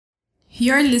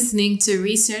You're listening to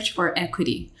Research for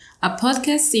Equity, a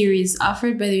podcast series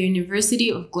offered by the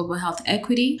University of Global Health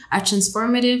Equity, a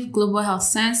transformative global health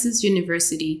sciences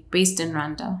university based in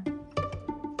Rwanda.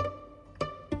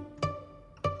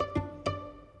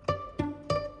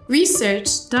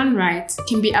 Research done right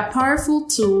can be a powerful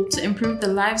tool to improve the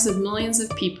lives of millions of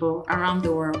people around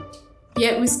the world.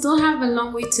 Yet we still have a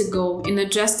long way to go in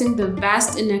addressing the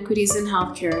vast inequities in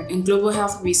healthcare and global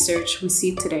health research we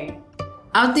see today.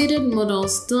 Outdated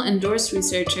models still endorse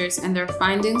researchers and their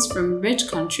findings from rich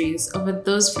countries over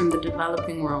those from the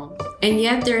developing world. And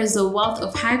yet there is a wealth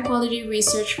of high-quality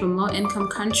research from low-income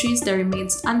countries that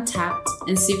remains untapped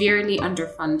and severely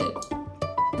underfunded.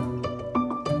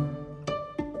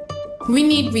 We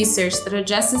need research that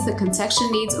addresses the contextual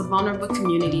needs of vulnerable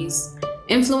communities,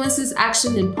 influences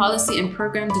action in policy and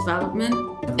program development,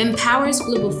 empowers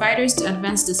global fighters to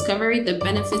advance discovery that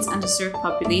benefits underserved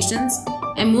populations,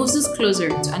 and moves us closer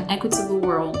to an equitable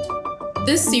world.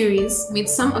 This series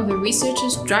meets some of the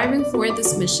researchers driving forward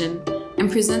this mission and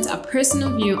presents a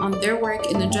personal view on their work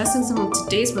in addressing some of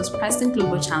today's most pressing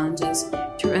global challenges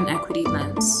through an equity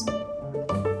lens.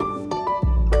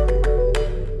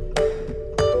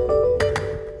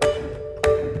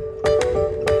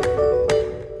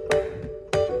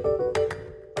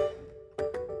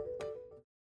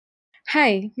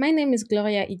 Hi, my name is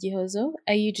Gloria Igihozo,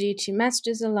 a UGHE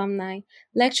Master's alumni,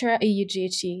 lecturer at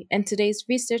UGHE, and today's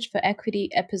Research for Equity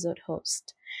episode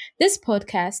host. This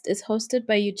podcast is hosted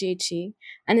by UGHE,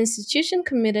 an institution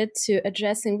committed to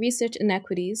addressing research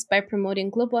inequities by promoting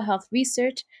global health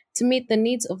research to meet the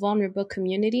needs of vulnerable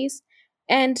communities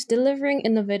and delivering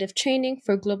innovative training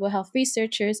for global health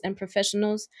researchers and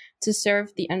professionals to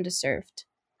serve the underserved.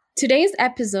 Today's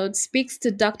episode speaks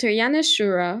to Dr. Yana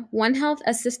Shura, One Health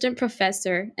Assistant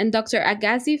Professor, and Dr.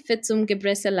 Agazi Fitsum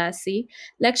Gebreselassie,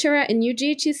 lecturer in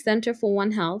UGH's Center for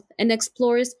One Health, and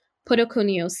explores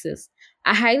podoconiosis,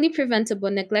 a highly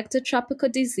preventable neglected tropical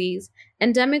disease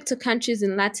endemic to countries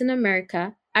in Latin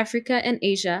America, Africa, and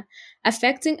Asia,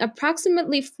 affecting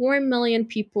approximately 4 million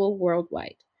people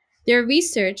worldwide. Their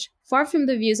research, far from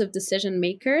the views of decision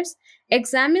makers,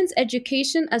 examines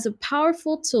education as a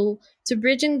powerful tool to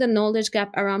bridging the knowledge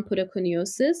gap around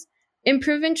podoconiosis,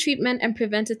 improving treatment and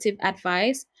preventative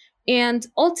advice, and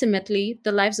ultimately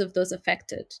the lives of those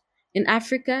affected in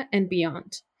Africa and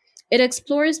beyond. It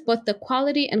explores both the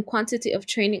quality and quantity of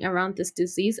training around this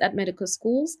disease at medical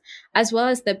schools, as well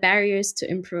as the barriers to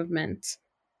improvement.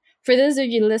 For those of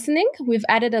you listening, we've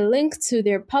added a link to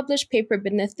their published paper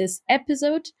beneath this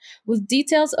episode with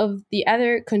details of the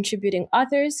other contributing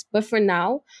authors. But for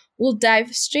now, we'll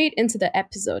dive straight into the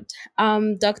episode.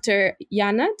 Dr.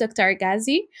 Yana, Dr.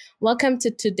 Agazi, welcome to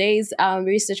today's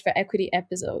Research for Equity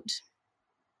episode.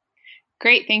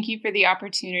 Great. Thank you for the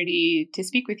opportunity to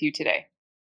speak with you today.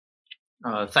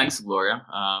 Thanks, Gloria.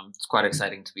 It's quite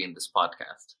exciting to be in this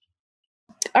podcast.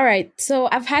 All right, so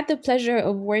I've had the pleasure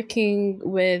of working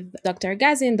with Dr.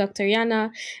 Agazi and Dr. Yana,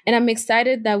 and I'm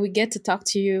excited that we get to talk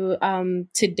to you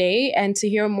today and to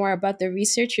hear more about the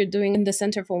research you're doing in the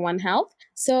Center for One Health.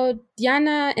 So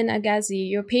Yana and Agazi,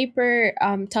 your paper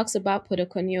talks about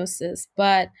podoconiosis,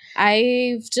 but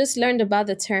I've just learned about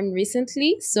the term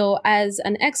recently. So as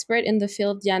an expert in the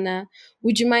field, Yana,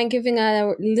 would you mind giving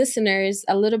our listeners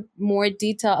a little more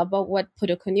detail about what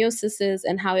podoconiosis is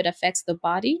and how it affects the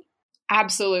body?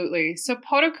 Absolutely. So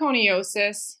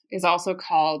podoconiosis is also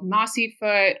called mossy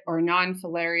foot or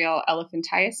non-filarial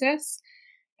elephantiasis.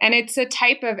 And it's a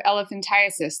type of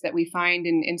elephantiasis that we find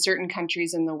in certain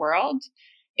countries in the world.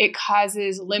 It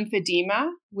causes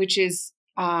lymphedema, which is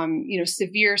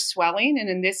severe swelling. And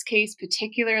in this case,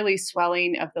 particularly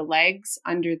swelling of the legs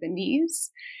under the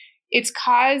knees. It's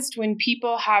caused when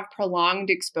people have prolonged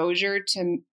exposure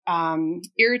to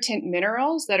irritant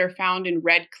minerals that are found in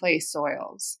red clay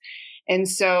soils. And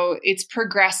so it's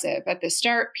progressive. At the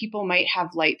start, people might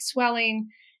have light swelling.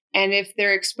 And if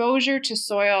their exposure to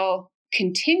soil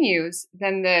continues,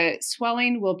 then the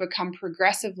swelling will become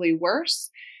progressively worse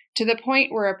to the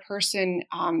point where a person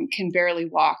can barely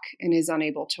walk and is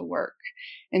unable to work.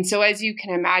 And so as you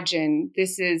can imagine,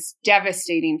 this is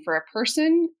devastating for a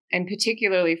person and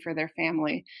particularly for their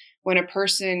family. When a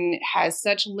person has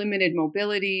such limited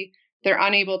mobility, they're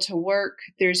unable to work.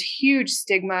 There's huge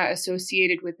stigma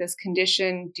associated with this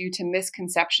condition due to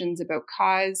misconceptions about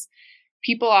cause.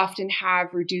 People often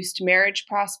have reduced marriage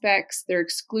prospects. They're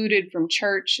excluded from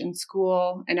church and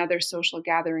school and other social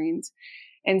gatherings.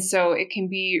 And so it can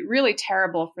be really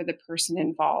terrible for the person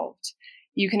involved.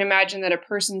 You can imagine that a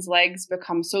person's legs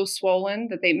become so swollen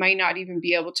that they might not even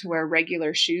be able to wear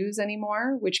regular shoes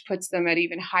anymore, which puts them at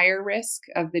even higher risk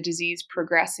of the disease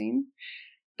progressing.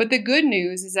 But the good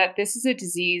news is that this is a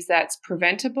disease that's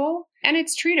preventable and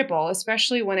it's treatable,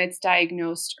 especially when it's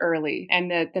diagnosed early,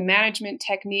 and that the management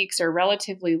techniques are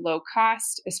relatively low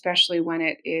cost, especially when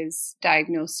it is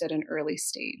diagnosed at an early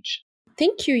stage.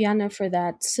 Thank you, Yana, for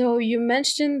that. So you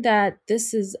mentioned that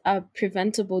this is a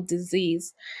preventable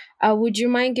disease. Would you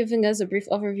mind giving us a brief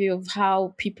overview of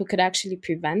how people could actually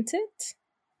prevent it?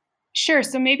 Sure.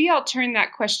 So maybe I'll turn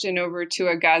that question over to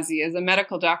Agazi. As a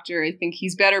medical doctor, I think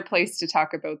he's better placed to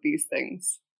talk about these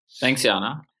things. Thanks,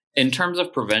 Yana. In terms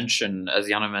of prevention, as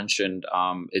Yana mentioned,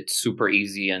 it's super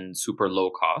easy and super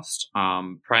low cost.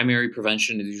 Primary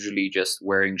prevention is usually just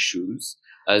wearing shoes.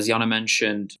 As Yana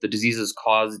mentioned, the disease is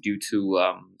caused due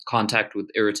to contact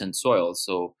with irritant soil.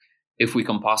 So if we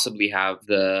can possibly have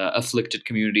the afflicted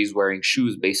communities wearing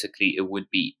shoes, basically, it would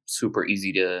be super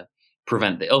easy to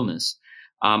prevent the illness.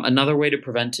 Another way to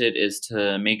prevent it is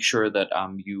to make sure that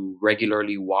you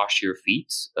regularly wash your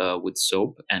feet with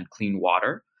soap and clean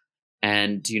water.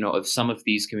 And, if some of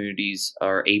these communities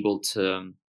are able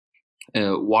to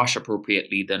wash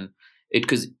appropriately, then it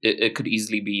could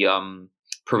easily be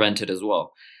prevented as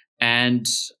well. And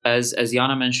as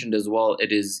Yana mentioned as well,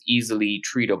 it is easily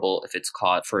treatable if it's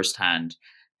caught firsthand.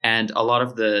 And a lot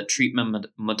of the treatment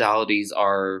modalities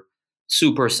are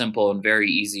super simple and very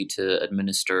easy to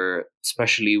administer,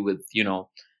 especially with,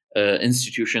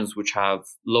 institutions which have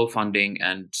low funding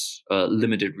and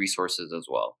limited resources as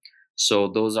well. So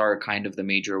those are kind of the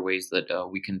major ways that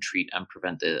we can treat and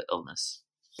prevent the illness.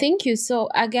 Thank you. So,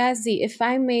 Agazi, if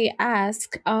I may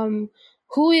ask,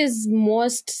 who is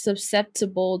most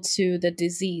susceptible to the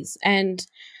disease? And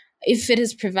if it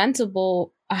is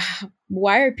preventable,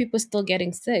 why are people still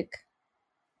getting sick?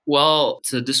 Well,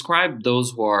 to describe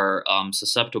those who are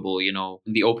susceptible,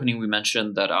 in the opening we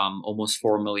mentioned that almost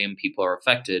 4 million people are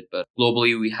affected, but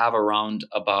globally we have around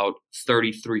about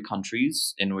 33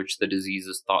 countries in which the disease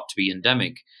is thought to be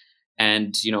endemic.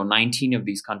 And, 19 of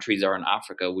these countries are in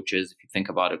Africa, which is, if you think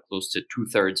about it, close to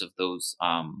 2/3 of those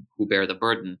who bear the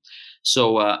burden.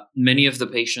 So many of the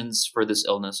patients for this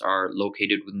illness are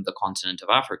located within the continent of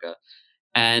Africa.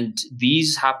 And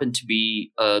these happen to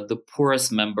be the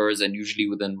poorest members and usually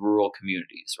within rural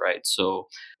communities, right? So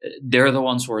they're the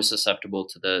ones who are susceptible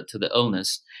to the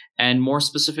illness. And more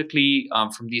specifically,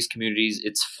 from these communities,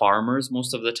 it's farmers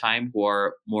most of the time who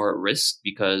are more at risk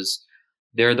because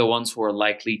they're the ones who are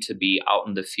likely to be out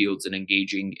in the fields and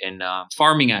engaging in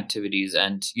farming activities.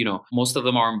 And, most of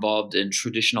them are involved in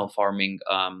traditional farming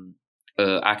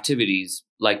activities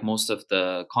like most of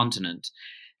the continent.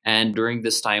 And during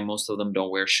this time, most of them don't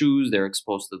wear shoes. They're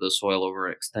exposed to the soil over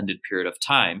an extended period of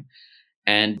time.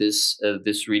 And this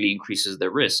really increases their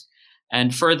risk.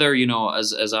 And further,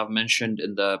 as I've mentioned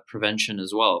in the prevention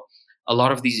as well, a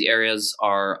lot of these areas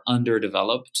are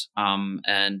underdeveloped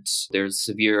and there's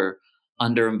severe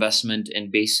underinvestment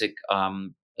in basic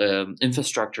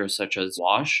infrastructure such as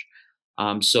wash.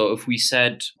 So if we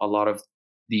said a lot of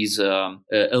these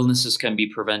illnesses can be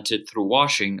prevented through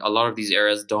washing, a lot of these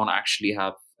areas don't actually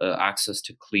have access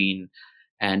to clean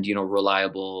and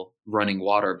reliable running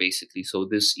water, basically. So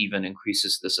this even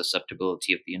increases the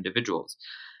susceptibility of the individuals.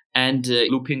 And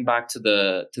looping back to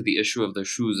the issue of the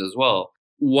shoes as well,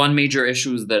 one major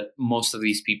issue is that most of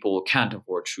these people can't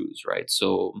afford shoes, right?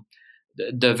 So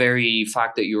the very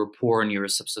fact that you're poor and you're a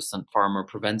subsistent farmer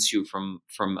prevents you from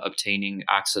obtaining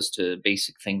access to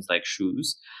basic things like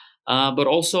shoes. But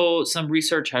also some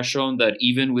research has shown that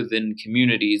even within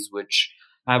communities which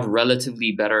have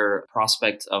relatively better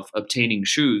prospects of obtaining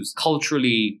shoes,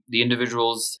 culturally, the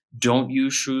individuals don't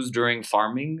use shoes during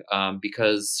farming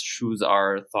because shoes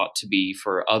are thought to be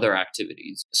for other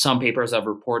activities. Some papers have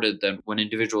reported that when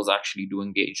individuals actually do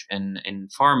engage in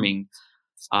farming,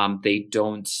 they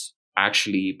don't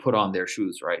actually put on their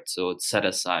shoes, right? So it's set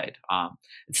aside.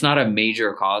 It's not a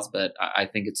major cause, but I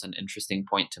think it's an interesting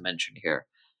point to mention here.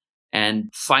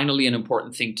 And finally, an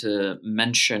important thing to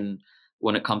mention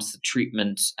when it comes to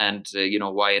treatment and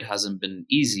why it hasn't been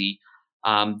easy,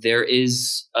 there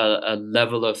is a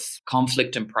level of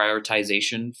conflict and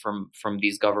prioritization from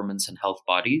these governments and health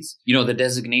bodies. The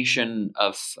designation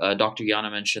of Dr.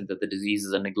 Yana mentioned that the disease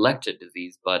is a neglected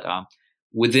disease, but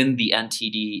within the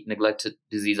NTD neglected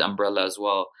disease umbrella as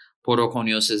well,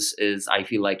 poroconiosis is, I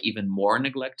feel like, even more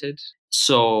neglected.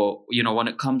 So, when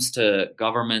it comes to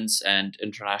governments and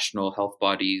international health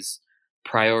bodies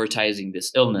prioritizing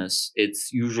this illness,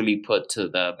 it's usually put to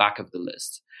the back of the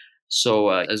list. So,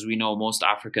 as we know, most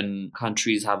African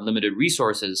countries have limited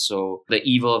resources. So the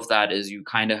evil of that is you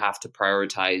kind of have to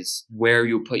prioritize where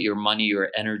you put your money, your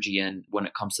energy in when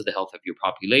it comes to the health of your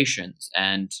populations.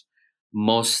 And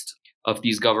most of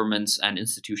these governments and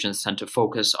institutions tend to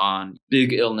focus on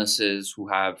big illnesses who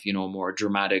have, more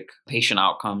dramatic patient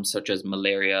outcomes such as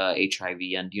malaria, HIV,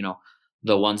 and,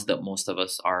 the ones that most of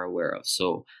us are aware of.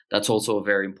 So that's also a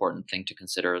very important thing to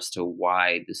consider as to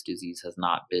why this disease has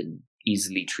not been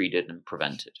easily treated and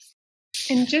prevented.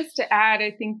 And just to add, I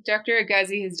think Dr.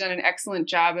 Agazi has done an excellent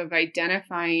job of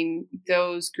identifying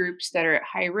those groups that are at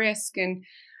high risk. And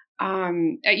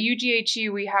at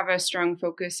UGHE, we have a strong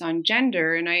focus on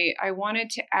gender. And I wanted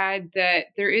to add that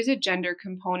there is a gender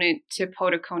component to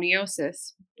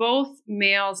podoconiosis. Both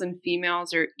males and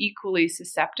females are equally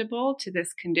susceptible to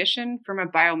this condition from a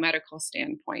biomedical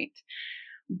standpoint.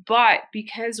 But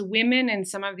because women in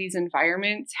some of these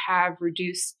environments have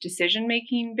reduced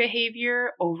decision-making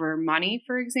behavior over money,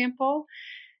 for example,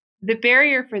 the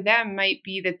barrier for them might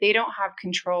be that they don't have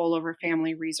control over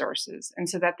family resources, and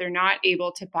so that they're not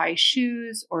able to buy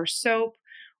shoes or soap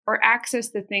or access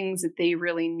the things that they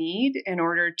really need in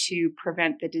order to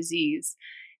prevent the disease.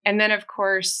 And then, of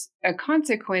course, a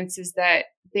consequence is that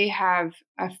they have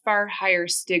a far higher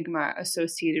stigma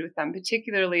associated with them,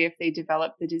 particularly if they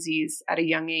develop the disease at a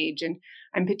young age. And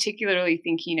I'm particularly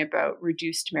thinking about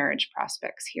reduced marriage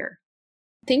prospects here.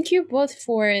 Thank you both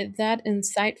for that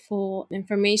insightful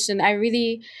information. I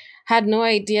really had no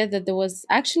idea that there was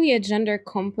actually a gender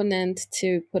component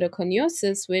to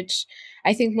podoconiosis, which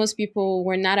I think most people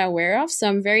were not aware of. So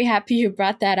I'm very happy you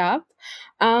brought that up.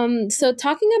 So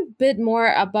talking a bit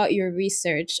more about your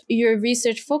research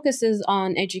focuses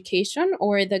on education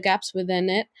or the gaps within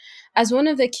it as one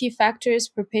of the key factors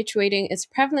perpetuating its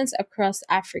prevalence across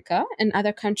Africa and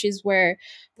other countries where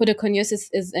podoconiosis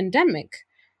is endemic.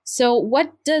 So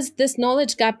what does this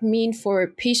knowledge gap mean for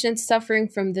patients suffering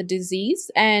from the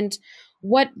disease? And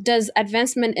what does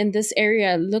advancement in this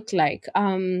area look like?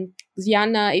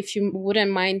 Yana, if you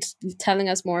wouldn't mind telling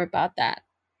us more about that.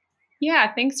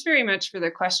 Yeah, thanks very much for the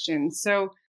question.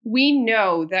 So we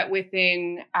know that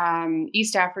within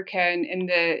East Africa, and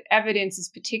the evidence is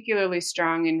particularly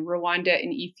strong in Rwanda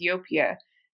and Ethiopia,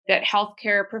 that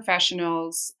healthcare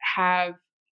professionals have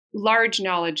large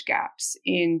knowledge gaps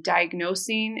in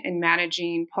diagnosing and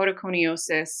managing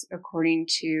podoconiosis according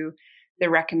to the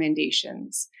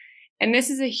recommendations. And this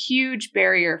is a huge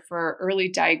barrier for early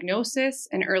diagnosis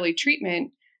and early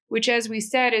treatment, which, as we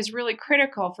said, is really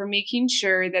critical for making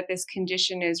sure that this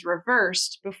condition is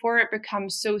reversed before it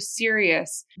becomes so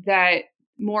serious that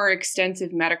more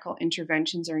extensive medical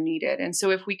interventions are needed. And so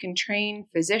if we can train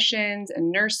physicians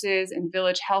and nurses and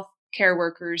village health care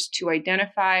workers to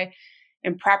identify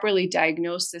and properly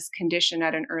diagnose this condition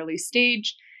at an early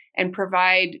stage and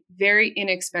provide very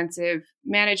inexpensive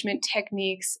management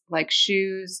techniques like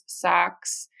shoes,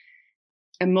 socks,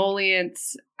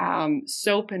 emollients,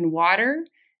 soap, and water,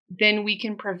 then we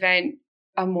can prevent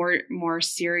a more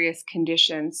serious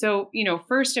condition. So,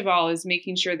 first of all is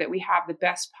making sure that we have the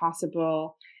best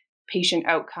possible patient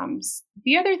outcomes.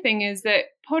 The other thing is that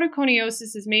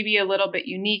podoconiosis is maybe a little bit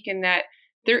unique in that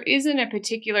there isn't a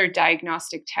particular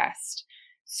diagnostic test.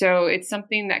 So it's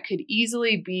something that could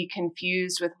easily be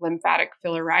confused with lymphatic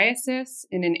filariasis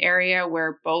in an area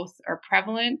where both are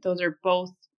prevalent. Those are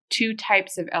both two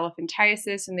types of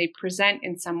elephantiasis, and they present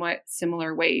in somewhat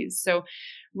similar ways. So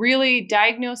really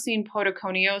diagnosing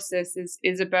podoconiosis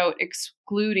is about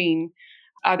excluding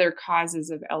other causes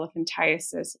of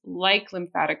elephantiasis like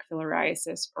lymphatic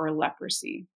filariasis or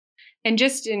leprosy. And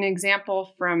just an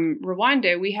example from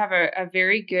Rwanda, we have a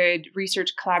very good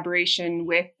research collaboration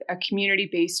with a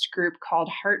community-based group called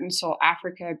Heart and Soul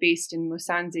Africa based in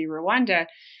Musanze, Rwanda.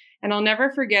 And I'll never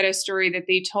forget a story that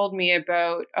they told me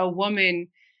about a woman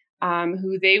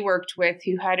who they worked with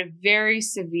who had a very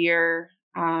severe,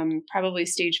 probably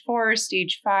stage 4,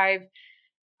 stage 5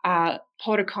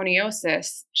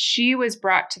 podoconiosis. She was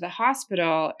brought to the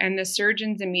hospital and the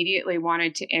surgeons immediately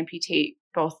wanted to amputate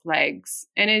both legs.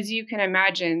 And as you can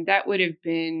imagine, that would have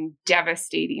been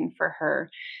devastating for her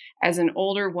as an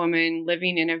older woman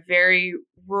living in a very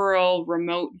rural,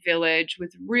 remote village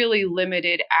with really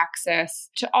limited access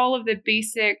to all of the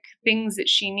basic things that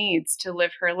she needs to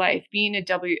live her life. Being a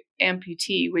double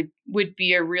amputee would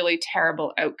be a really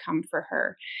terrible outcome for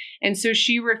her. And so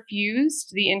she refused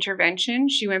the intervention.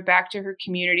 She went back to her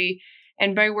community.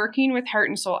 And by working with Heart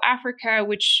and Soul Africa,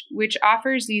 which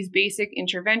offers these basic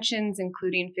interventions,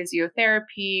 including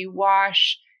physiotherapy,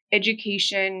 wash,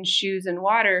 education, shoes, and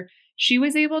water, she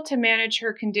was able to manage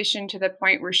her condition to the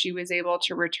point where she was able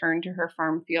to return to her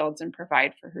farm fields and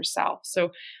provide for herself.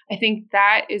 So I think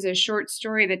that is a short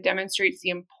story that demonstrates the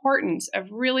importance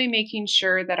of really making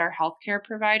sure that our healthcare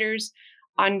providers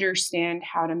understand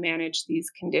how to manage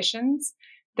these conditions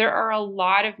There are a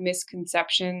lot of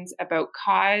misconceptions about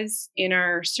cause. In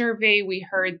our survey, we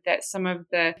heard that some of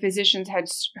the physicians had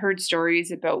heard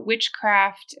stories about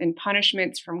witchcraft and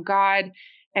punishments from God,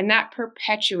 and that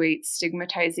perpetuates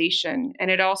stigmatization. And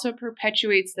it also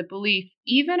perpetuates the belief,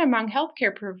 even among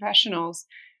healthcare professionals,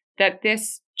 that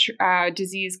this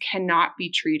disease cannot be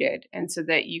treated, and so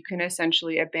that you can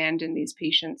essentially abandon these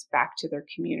patients back to their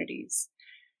communities.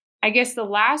 I guess the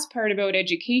last part about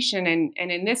education, and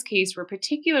in this case, we're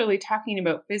particularly talking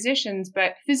about physicians,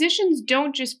 but physicians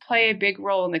don't just play a big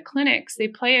role in the clinics. They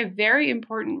play a very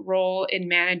important role in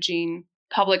managing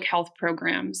public health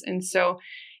programs. And so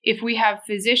if we have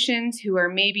physicians who are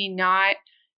maybe not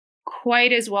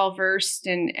quite as well versed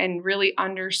and really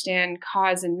understand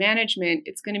cause and management,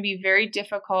 it's going to be very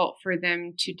difficult for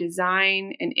them to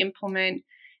design and implement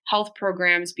health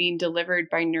programs being delivered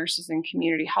by nurses and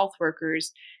community health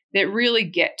workers that really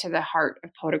get to the heart of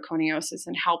podoconiosis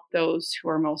and help those who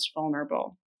are most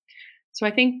vulnerable. So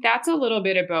I think that's a little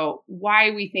bit about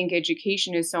why we think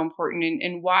education is so important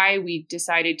and why we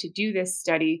decided to do this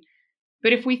study.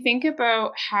 But if we think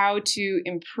about how to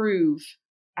improve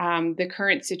the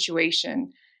current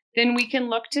situation, then we can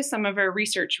look to some of our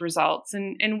research results.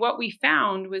 And what we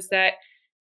found was that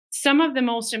some of the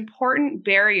most important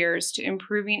barriers to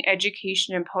improving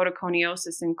education in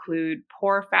podoconiosis include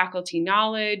poor faculty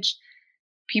knowledge,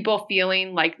 people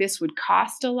feeling like this would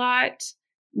cost a lot,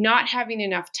 not having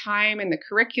enough time in the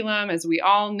curriculum. As we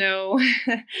all know,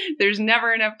 there's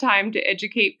never enough time to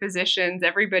educate physicians.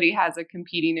 Everybody has a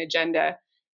competing agenda.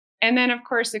 And then, of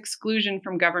course, exclusion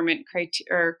from government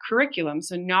curriculum.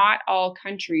 So not all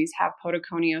countries have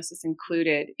podoconiosis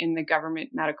included in the government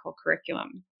medical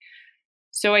curriculum.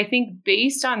 So I think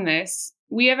based on this,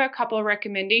 we have a couple of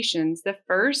recommendations. The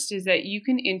first is that you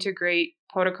can integrate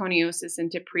podoconiosis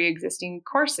into pre-existing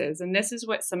courses. And this is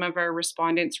what some of our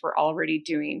respondents were already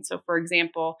doing. So for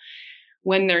example,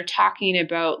 when they're talking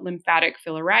about lymphatic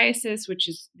filariasis, which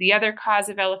is the other cause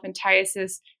of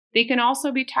elephantiasis, they can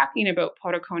also be talking about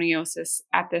podoconiosis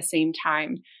at the same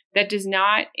time. That does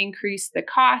not increase the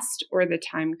cost or the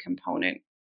time component.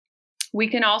 We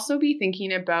can also be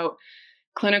thinking about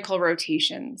clinical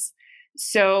rotations.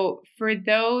 So for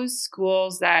those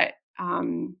schools that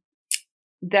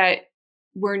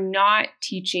were not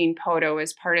teaching podo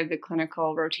as part of the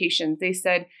clinical rotations, they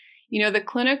said, the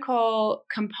clinical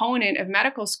component of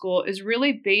medical school is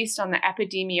really based on the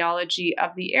epidemiology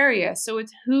of the area. So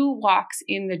it's who walks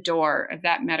in the door of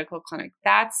that medical clinic.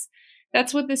 That's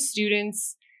what the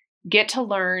students get to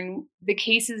learn, the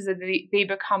cases that they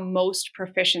become most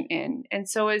proficient in. And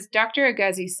so as Dr.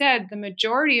 Agazi said, the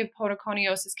majority of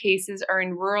podoconiosis cases are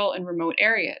in rural and remote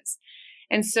areas.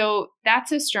 And so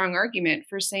that's a strong argument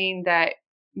for saying that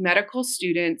medical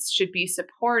students should be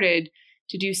supported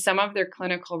to do some of their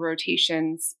clinical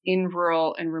rotations in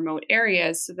rural and remote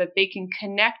areas so that they can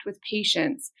connect with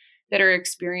patients that are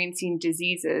experiencing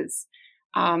diseases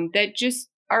that just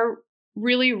are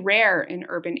really rare in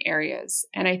urban areas.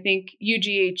 And I think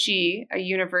UGHE, a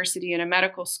university and a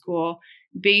medical school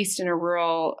based in a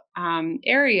rural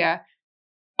area,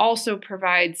 also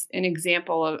provides an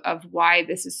example of why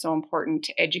this is so important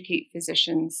to educate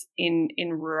physicians in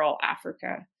rural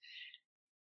Africa.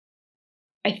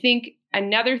 I think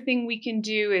another thing we can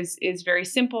do is very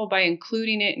simple by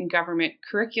including it in government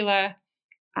curricula,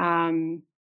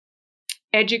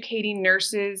 educating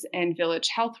nurses and village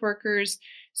health workers.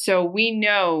 So we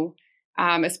know,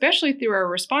 especially through our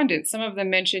respondents, some of them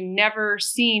mentioned never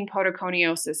seeing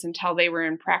podoconiosis until they were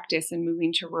in practice and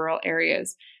moving to rural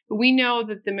areas. But we know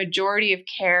that the majority of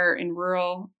care in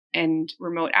rural and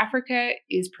remote Africa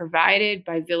is provided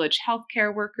by village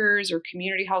healthcare workers or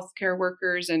community healthcare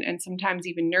workers and sometimes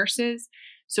even nurses.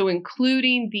 So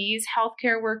including these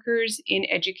healthcare workers in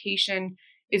education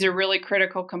is a really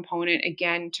critical component,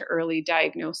 again, to early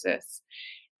diagnosis.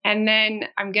 And then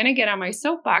I'm going to get on my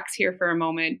soapbox here for a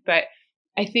moment, but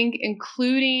I think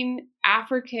including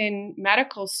African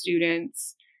medical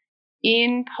students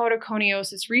in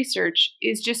podoconiosis research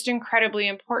is just incredibly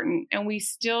important. And we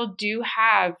still do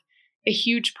have a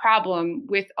huge problem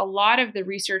with a lot of the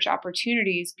research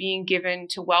opportunities being given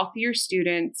to wealthier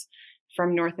students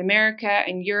from North America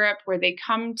and Europe, where they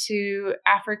come to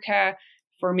Africa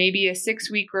for maybe a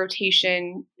 6-week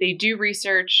rotation. They do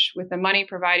research with the money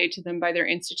provided to them by their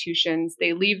institutions.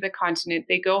 They leave the continent,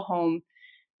 they go home,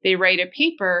 they write a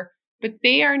paper, but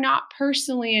they are not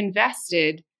personally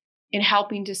invested in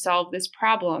helping to solve this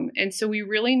problem. And so we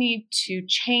really need to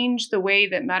change the way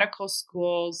that medical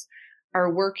schools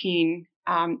are working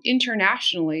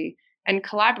internationally and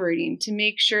collaborating to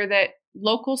make sure that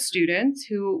local students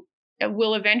who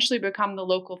will eventually become the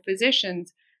local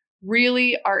physicians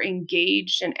really are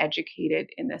engaged and educated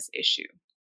in this issue.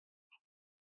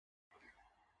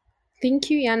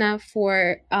 Thank you, Yana,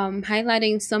 for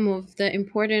highlighting some of the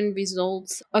important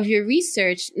results of your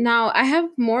research. Now, I have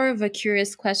more of a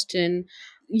curious question.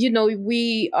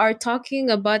 We are talking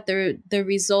about the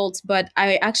results, but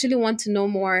I actually want to know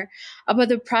more about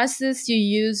the process you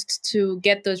used to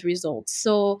get those results.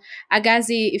 So,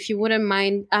 Agazi, if you wouldn't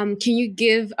mind, can you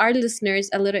give our listeners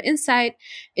a little insight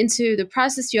into the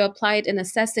process you applied in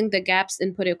assessing the gaps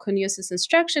in poroconiosis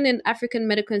instruction in African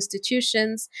medical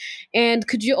institutions? And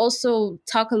could you also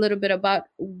talk a little bit about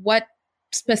what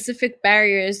specific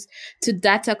barriers to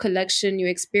data collection you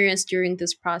experienced during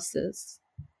this process?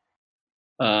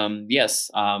 Yes,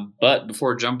 but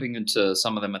before jumping into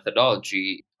some of the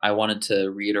methodology, I wanted to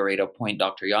reiterate a point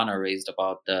Dr. Yana raised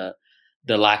about the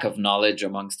lack of knowledge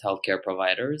amongst healthcare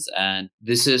providers, and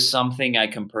this is something I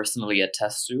can personally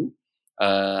attest to.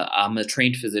 I'm a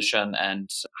trained physician, and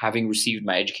having received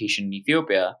my education in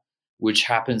Ethiopia, which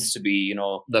happens to be,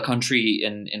 the country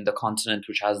in the continent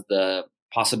which has the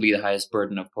possibly the highest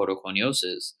burden of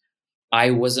podoconiosis,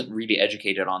 I wasn't really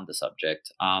educated on the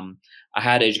subject. I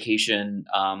had education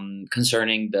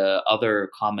concerning the other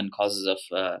common causes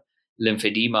of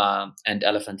lymphedema and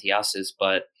elephantiasis,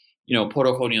 but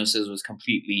podoconiosis was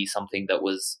completely something that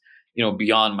was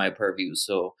beyond my purview.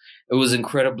 So it was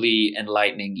incredibly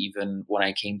enlightening, even when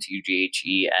I came to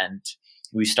UGHE and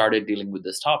we started dealing with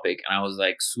this topic, and I was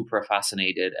like super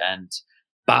fascinated and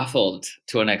baffled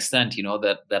to an extent,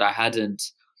 that I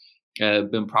hadn't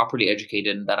been properly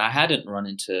educated and that I hadn't run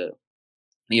into,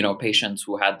 patients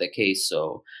who had the case.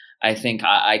 So I think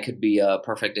I could be a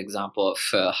perfect example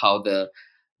of how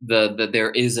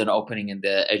there is an opening in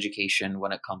the education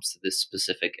when it comes to this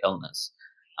specific illness.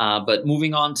 But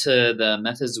moving on to the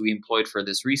methods we employed for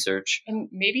this research. And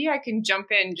maybe I can jump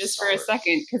in just for a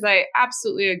second, because I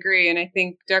absolutely agree. And I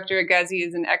think Dr. Agazi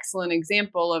is an excellent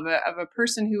example of a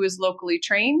person who is locally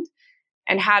trained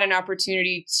and had an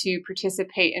opportunity to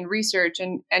participate in research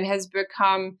and has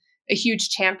become a huge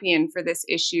champion for this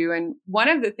issue. And one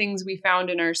of the things we found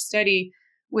in our study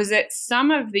was that some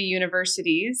of the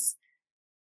universities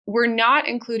were not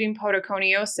including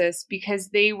podoconiosis because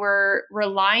they were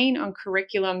relying on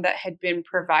curriculum that had been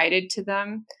provided to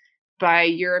them by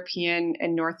European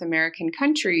and North American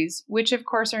countries, which of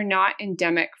course are not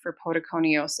endemic for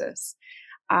podoconiosis.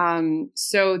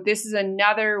 So this is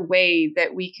another way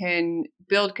that we can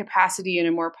build capacity in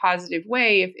a more positive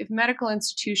way. If medical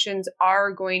institutions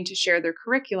are going to share their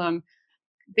curriculum,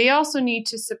 they also need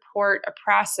to support a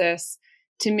process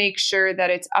to make sure that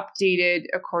it's updated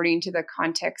according to the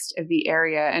context of the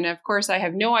area. And of course, I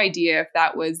have no idea if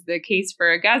that was the case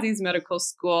for Agazi's medical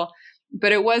school,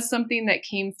 but it was something that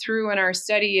came through in our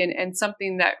study and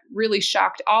something that really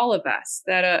shocked all of us,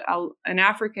 that an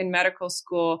African medical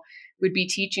school would be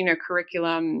teaching a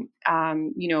curriculum,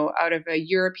 out of a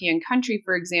European country,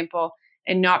 for example,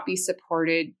 and not be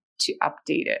supported to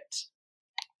update it.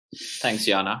 Thanks,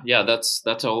 Yana. Yeah,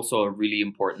 that's also a really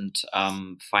important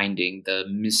finding, the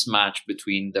mismatch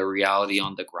between the reality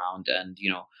on the ground and,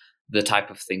 the type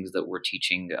of things that we're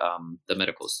teaching the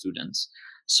medical students.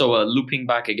 So looping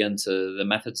back again to the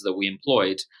methods that we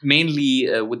employed, mainly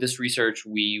with this research,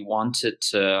 we wanted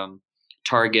to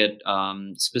target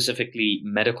specifically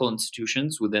medical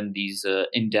institutions within these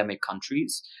endemic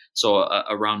countries. So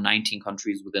around 19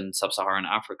 countries within sub-Saharan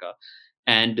Africa.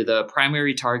 And the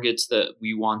primary targets that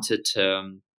we wanted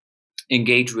to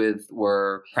engage with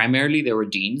were primarily they were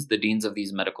deans, the deans of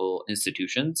these medical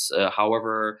institutions.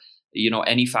 However,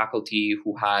 any faculty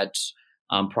who had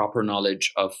proper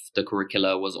knowledge of the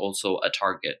curricula was also a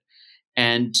target.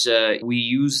 And we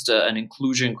used an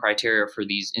inclusion criteria for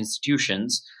these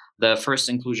institutions. The first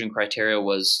inclusion criteria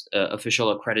was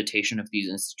official accreditation of these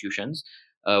institutions.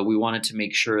 We wanted to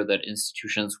make sure that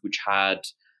institutions which had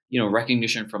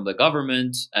recognition from the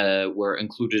government were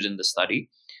included in the study.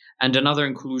 And another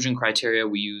inclusion criteria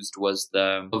we used was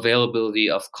the availability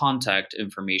of contact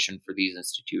information for these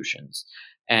institutions.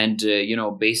 And,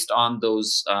 based on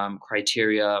those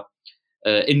criteria,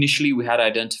 initially we had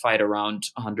identified around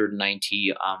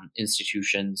 190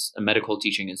 institutions, medical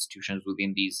teaching institutions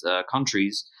within these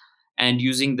countries. And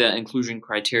using the inclusion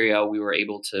criteria, we were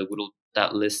able to whittle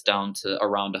that list down to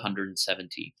around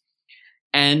 170.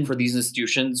 And for these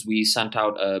institutions, we sent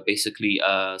out basically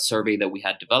a survey that we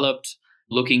had developed,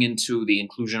 looking into the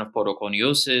inclusion of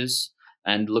podoconiosis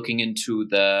and looking into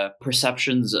the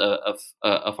perceptions of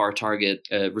our target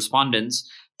respondents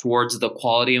towards the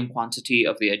quality and quantity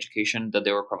of the education that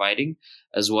they were providing,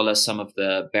 as well as some of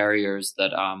the barriers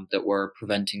that were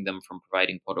preventing them from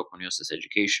providing podoconiosis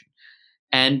education.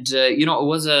 And, it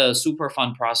was a super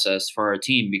fun process for our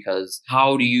team, because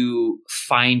how do you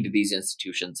find these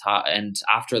institutions? And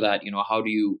after that, how do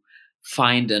you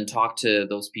find and talk to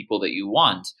those people that you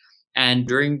want? And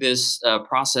during this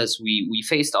process, we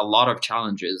faced a lot of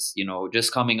challenges,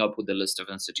 just coming up with a list of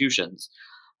institutions.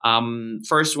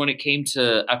 First, when it came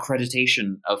to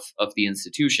accreditation of the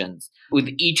institutions,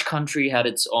 with each country had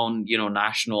its own,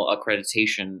 national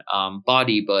accreditation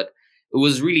body, but it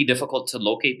was really difficult to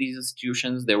locate these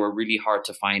institutions. They were really hard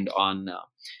to find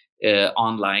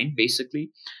online,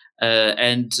 basically.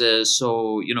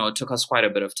 So, it took us quite a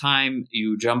bit of time.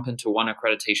 You jump into one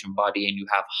accreditation body and you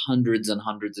have hundreds and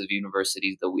hundreds of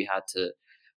universities that we had to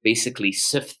basically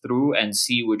sift through and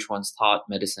see which ones taught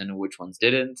medicine and which ones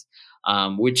didn't,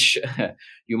 which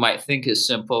you might think is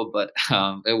simple, but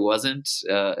it wasn't.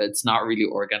 It's not really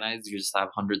organized. You just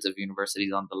have hundreds of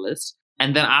universities on the list.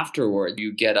 And then afterward,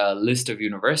 you get a list of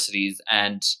universities,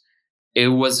 and it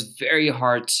was very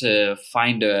hard to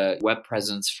find a web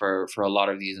presence for a lot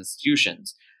of these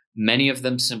institutions. Many of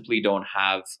them simply don't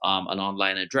have an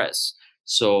online address.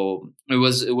 So it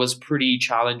was pretty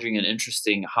challenging and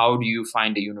interesting. How do you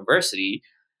find a university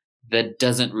that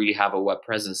doesn't really have a web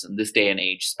presence in this day and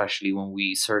age, especially when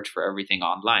we search for everything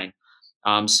online?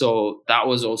 So that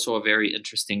was also a very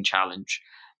interesting challenge.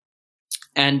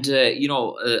 And,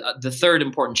 the third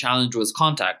important challenge was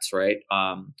contacts, right?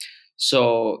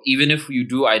 So even if you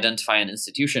do identify an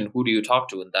institution, who do you talk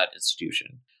to in that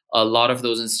institution? A lot of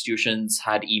those institutions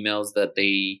had emails that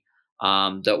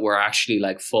that were actually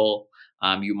like full.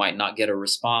 You might not get a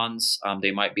response.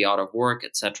 They might be out of work,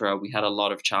 etc. We had a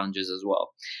lot of challenges as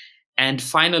well. And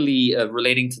finally,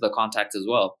 relating to the contact as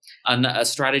well, a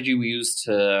strategy we used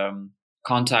to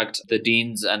contact the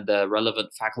deans and the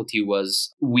relevant faculty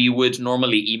was we would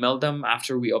normally email them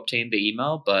after we obtained the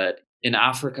email. But in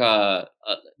Africa,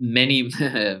 many,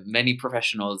 many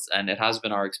professionals, and it has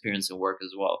been our experience in work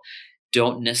as well,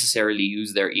 don't necessarily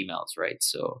use their emails, right?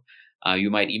 So you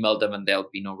might email them and there'll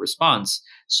be no response.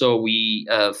 So we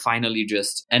finally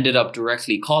just ended up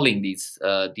directly calling these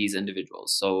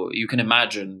individuals. So you can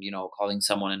imagine, calling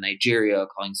someone in Nigeria,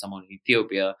 calling someone in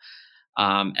Ethiopia,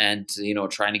 and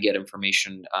trying to get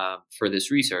information for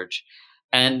this research.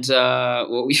 And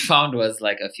what we found was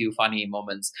like a few funny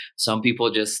moments. Some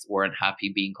people just weren't happy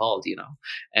being called,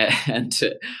 and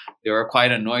they were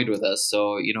quite annoyed with us.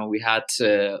 So we had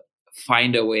to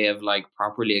find a way of like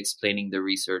properly explaining the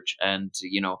research and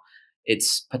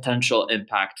its potential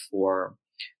impact for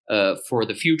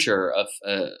the future of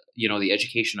the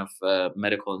education of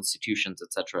medical institutions,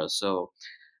 etc. So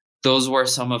those were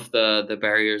some of the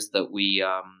barriers that we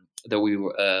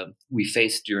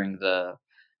faced during the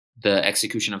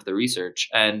execution of the research.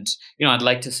 And I'd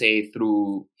like to say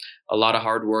through a lot of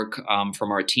hard work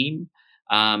from our team,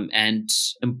 and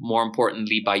more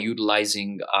importantly by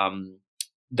utilizing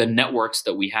the networks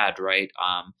that we had, right?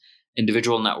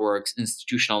 Individual networks,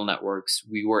 institutional networks,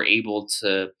 we were able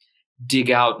to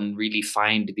dig out and really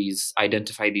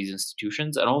identify these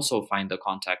institutions, and also find the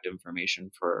contact information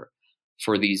for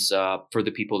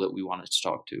the people that we wanted to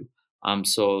talk to.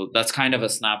 So that's kind of a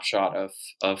snapshot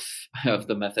of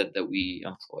the method that we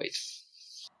employed.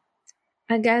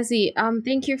 Agazi,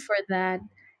 thank you for that.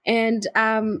 And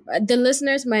the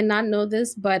listeners might not know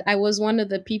this, but I was one of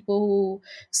the people who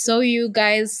saw you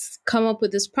guys come up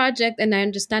with this project, and I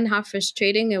understand how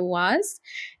frustrating it was.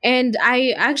 And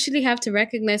I actually have to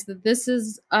recognize that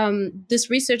this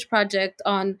research project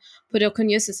on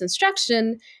podoconiosis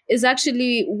instruction is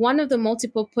actually one of the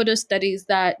multiple podo studies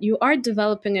that you are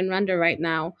developing in Rwanda right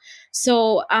now.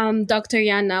 So, Dr.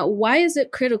 Yana, why is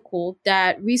it critical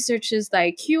that researchers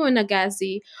like you and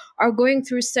Agazi are going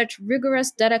through such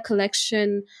rigorous data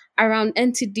collection around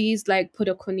entities like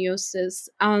podoconiosis?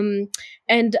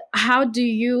 And how do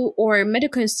you or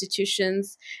medical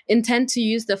institutions intend to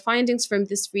use the findings from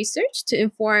this research to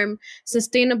inform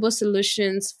sustainable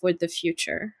solutions for the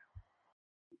future?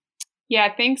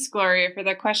 Yeah, thanks, Gloria, for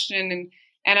the question.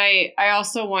 And I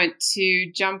also want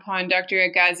to jump on Dr.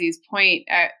 Agazi's point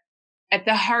at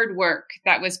the hard work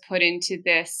that was put into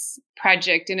this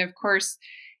project. And of course,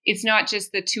 it's not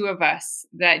just the two of us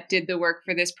that did the work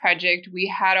for this project. We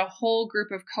had a whole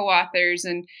group of co-authors,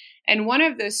 and one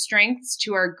of the strengths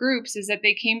to our groups is that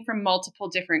they came from multiple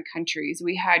different countries.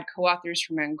 We had co-authors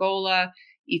from Angola,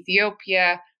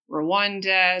 Ethiopia,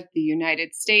 Rwanda, the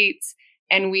United States.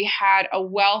 And we had a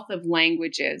wealth of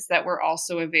languages that were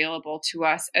also available to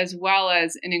us, as well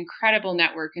as an incredible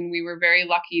network. And we were very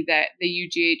lucky that the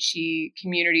UGHE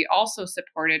community also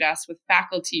supported us with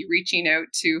faculty reaching out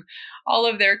to all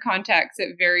of their contacts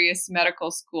at various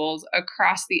medical schools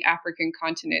across the African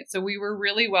continent. So we were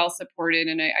really well supported.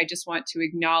 And I just want to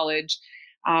acknowledge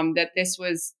that this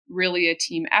was really a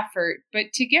team effort.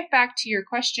 But to get back to your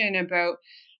question about,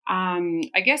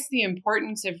 I guess, the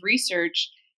importance of research,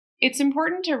 it's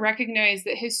important to recognize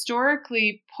that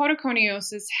historically,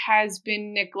 podoconiosis has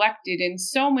been neglected in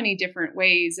so many different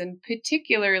ways, and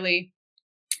particularly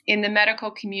in the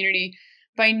medical community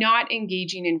by not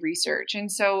engaging in research.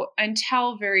 And so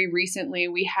until very recently,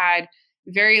 we had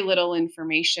very little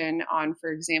information on,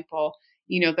 for example,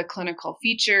 the clinical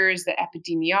features, the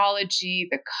epidemiology,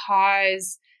 the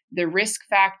cause, the risk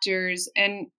factors.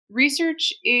 And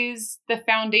research is the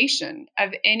foundation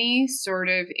of any sort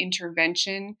of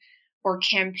intervention or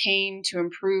campaign to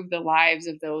improve the lives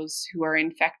of those who are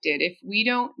infected. If we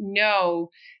don't know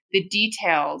the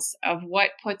details of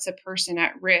what puts a person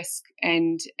at risk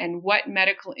and what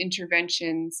medical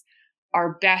interventions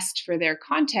are best for their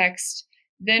context,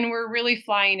 then we're really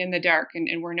flying in the dark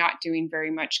and we're not doing very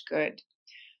much good.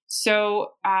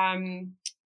 So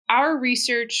our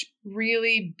research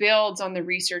really builds on the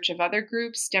research of other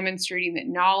groups, demonstrating that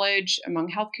knowledge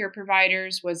among healthcare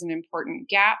providers was an important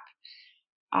gap.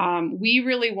 We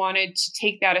really wanted to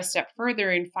take that a step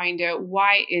further and find out,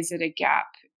 why is it a gap?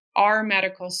 Are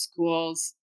medical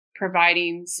schools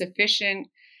providing sufficient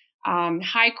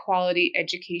high quality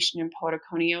education in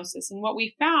podoconiosis? And what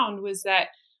we found was that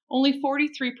only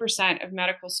 43% of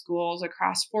medical schools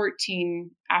across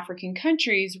 14 African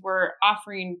countries were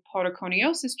offering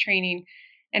podoconiosis training.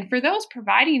 And for those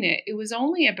providing it, it was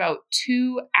only about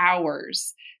 2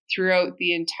 hours throughout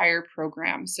the entire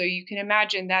program. So you can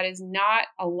imagine that is not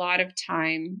a lot of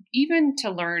time, even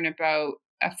to learn about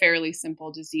a fairly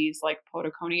simple disease like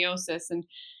podoconiosis.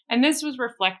 And this was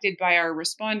reflected by our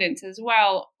respondents as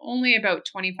well. Only about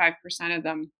 25% of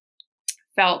them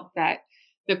felt that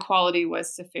the quality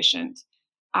was sufficient.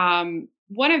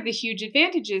 One of the huge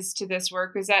advantages to this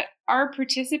work is that our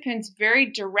participants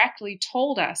very directly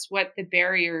told us what the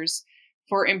barriers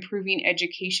for improving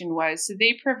education was. So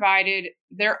they provided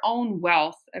their own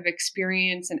wealth of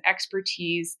experience and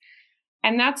expertise.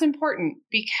 And that's important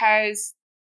because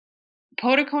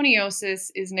podoconiosis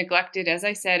is neglected, as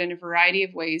I said, in a variety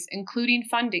of ways, including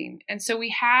funding. And so we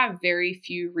have very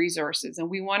few resources, and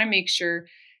we want to make sure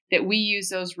that we use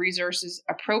those resources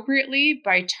appropriately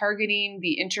by targeting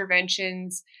the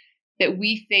interventions that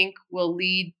we think will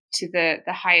lead to the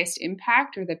highest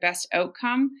impact or the best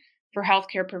outcome for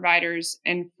healthcare providers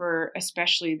and for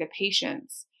especially the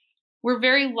patients. We're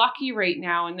very lucky right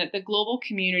now in that the global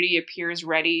community appears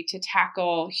ready to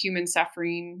tackle human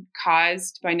suffering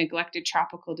caused by neglected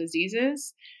tropical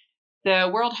diseases. The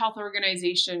World Health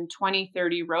Organization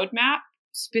 2030 roadmap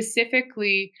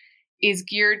specifically is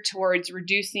geared towards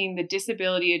reducing the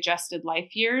disability adjusted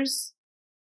life years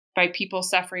by people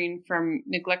suffering from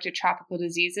neglected tropical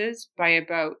diseases by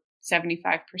about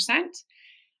 75%.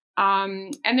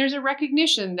 And there's a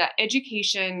recognition that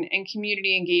education and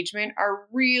community engagement are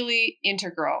really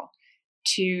integral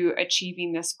to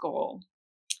achieving this goal.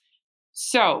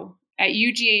 So at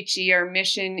UGHE, our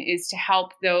mission is to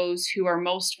help those who are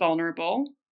most vulnerable.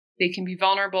 They can be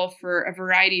vulnerable for a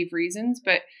variety of reasons,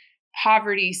 but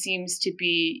poverty seems to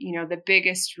be, the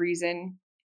biggest reason.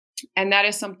 And that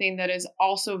is something that is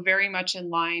also very much in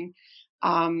line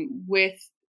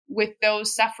with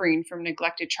those suffering from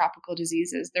neglected tropical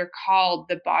diseases. They're called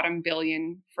the bottom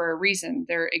billion for a reason.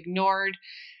 They're ignored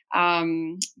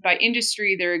by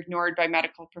industry. They're ignored by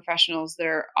medical professionals.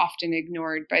 They're often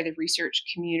ignored by the research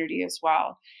community as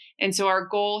well. And so our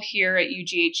goal here at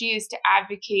UGHE is to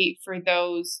advocate for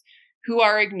those who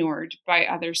are ignored by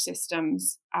other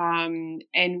systems. And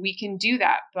we can do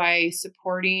that by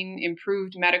supporting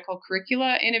improved medical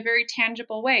curricula in a very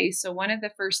tangible way. So one of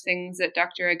the first things that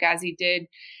Dr. Agazi did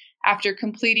after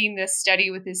completing this study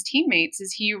with his teammates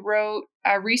is he wrote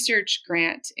a research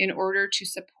grant in order to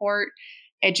support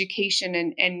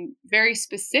education and very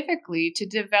specifically to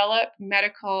develop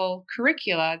medical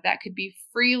curricula that could be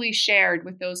freely shared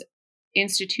with those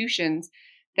institutions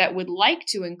that would like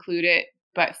to include it,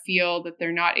 but feel that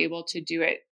they're not able to do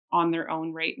it on their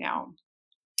own right now.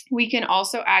 We can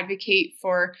also advocate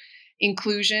for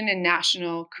inclusion in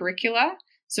national curricula.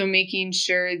 So making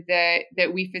sure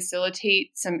that we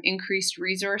facilitate some increased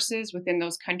resources within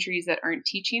those countries that aren't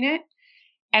teaching it.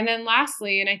 And then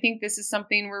lastly, and I think this is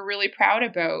something we're really proud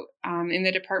about in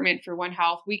the Department for One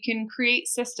Health, we can create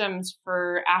systems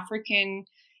for African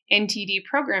NTD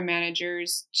program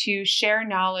managers to share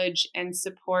knowledge and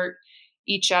support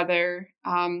each other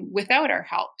without our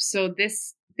help. So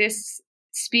this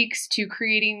speaks to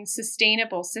creating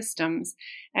sustainable systems.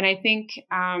 And I think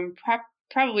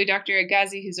probably Dr.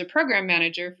 Agazi, who's a program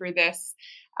manager for this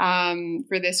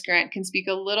grant, can speak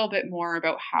a little bit more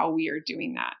about how we are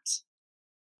doing that.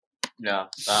 Yeah.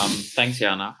 Thanks,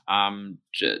 Yana.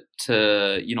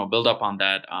 To build up on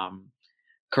that,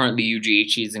 currently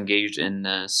UGHE is engaged in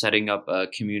setting up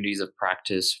communities of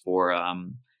practice for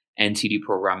NTD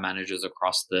program managers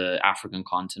across the African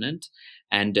continent.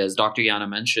 And as Dr. Yana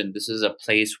mentioned, this is a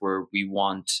place where we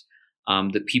want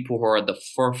the people who are at the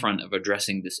forefront of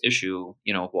addressing this issue,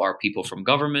 who are people from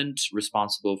government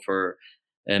responsible for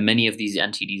many of these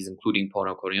NTDs, including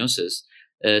poroconiosis,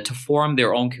 to form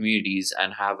their own communities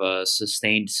and have a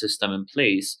sustained system in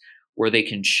place where they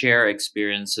can share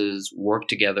experiences, work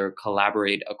together,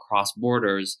 collaborate across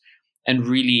borders, and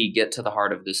really get to the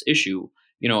heart of this issue,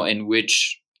 in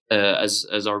which, as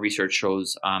our research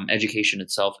shows, education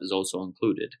itself is also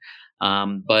included.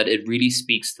 But it really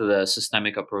speaks to the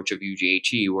systemic approach of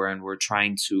UGHE, wherein we're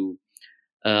trying to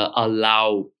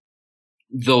allow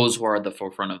those who are at the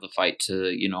forefront of the fight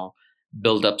to,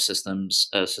 build up systems,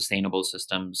 sustainable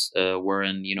systems,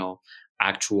 wherein,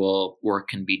 actual work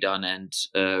can be done and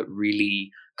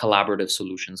really collaborative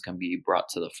solutions can be brought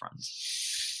to the front.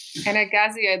 And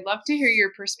Agazi, I'd love to hear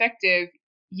your perspective.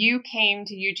 You came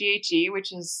to UGHE,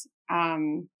 which is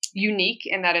unique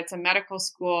in that it's a medical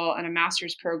school and a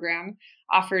master's program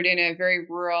offered in a very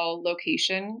rural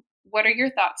location. What are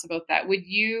your thoughts about that? Would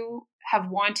you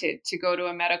have wanted to go to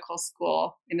a medical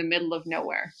school in the middle of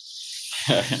nowhere?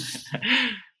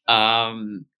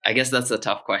 I guess that's a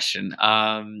tough question.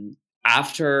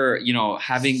 After,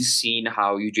 having seen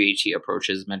how UGHE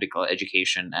approaches medical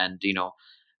education and,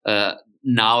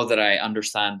 now that I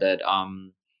understand that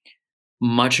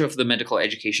much of the medical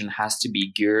education has to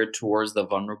be geared towards the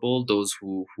vulnerable, those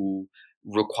who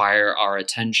require our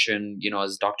attention,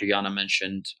 as Dr. Yana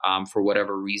mentioned, for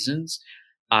whatever reasons,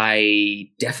 I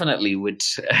definitely would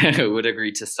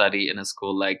agree to study in a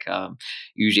school like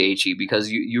UGHE, because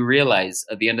you realize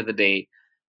at the end of the day,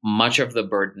 much of the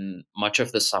burden, much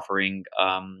of the suffering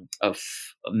of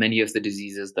many of the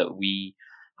diseases that we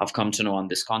have come to know on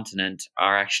this continent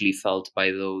are actually felt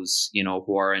by those,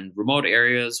 who are in remote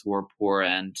areas, who are poor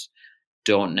and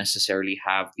don't necessarily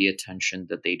have the attention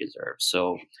that they deserve.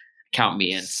 So count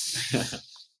me in.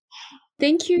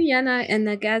 Thank you, Yana and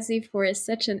Agazi, for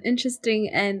such an interesting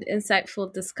and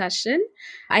insightful discussion.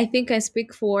 I think I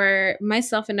speak for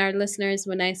myself and our listeners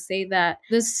when I say that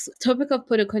this topic of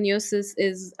poroconiosis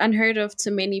is unheard of to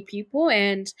many people,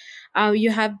 and you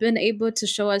have been able to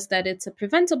show us that it's a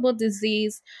preventable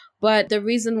disease. But the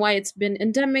reason why it's been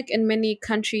endemic in many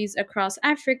countries across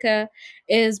Africa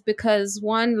is because,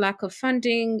 one, lack of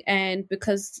funding and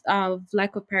because of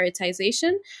lack of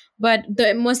prioritization. But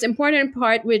the most important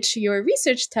part, which your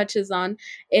research touches on,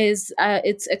 is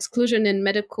its exclusion in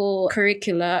medical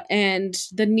curricula and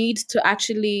the need to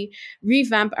actually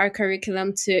revamp our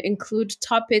curriculum to include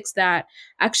topics that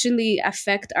actually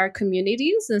affect our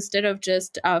communities instead of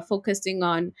just focusing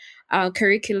on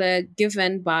curricula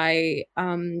given by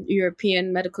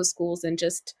European medical schools and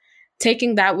just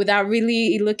taking that without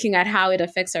really looking at how it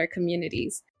affects our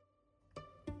communities.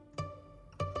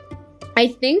 I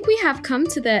think we have come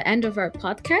to the end of our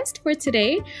podcast for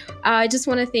today. I just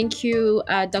want to thank you,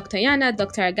 Dr. Yana,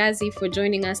 Dr. Agazi, for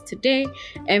joining us today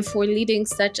and for leading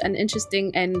such an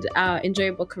interesting and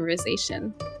enjoyable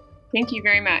conversation. Thank you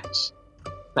very much.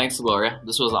 Thanks, Gloria.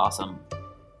 This was awesome.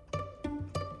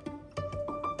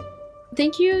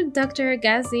 Thank you, Dr.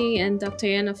 Agazi and Dr.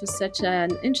 Yana, for such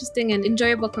an interesting and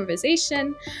enjoyable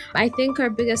conversation. I think our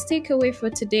biggest takeaway for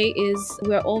today is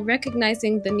we're all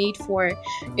recognizing the need for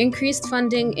increased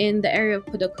funding in the area of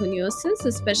poroconiosis,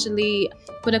 especially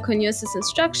poroconiosis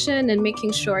instruction, and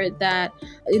making sure that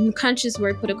in countries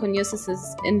where poroconiosis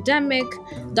is endemic,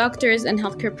 doctors and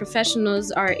healthcare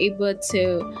professionals are able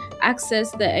to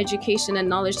access the education and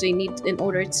knowledge they need in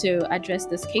order to address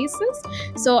these cases.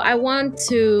 So I want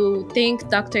to thank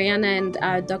Dr. Yana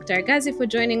and Dr. Agazi for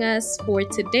joining us for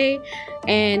today,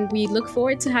 and we look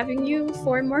forward to having you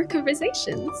for more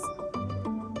conversations.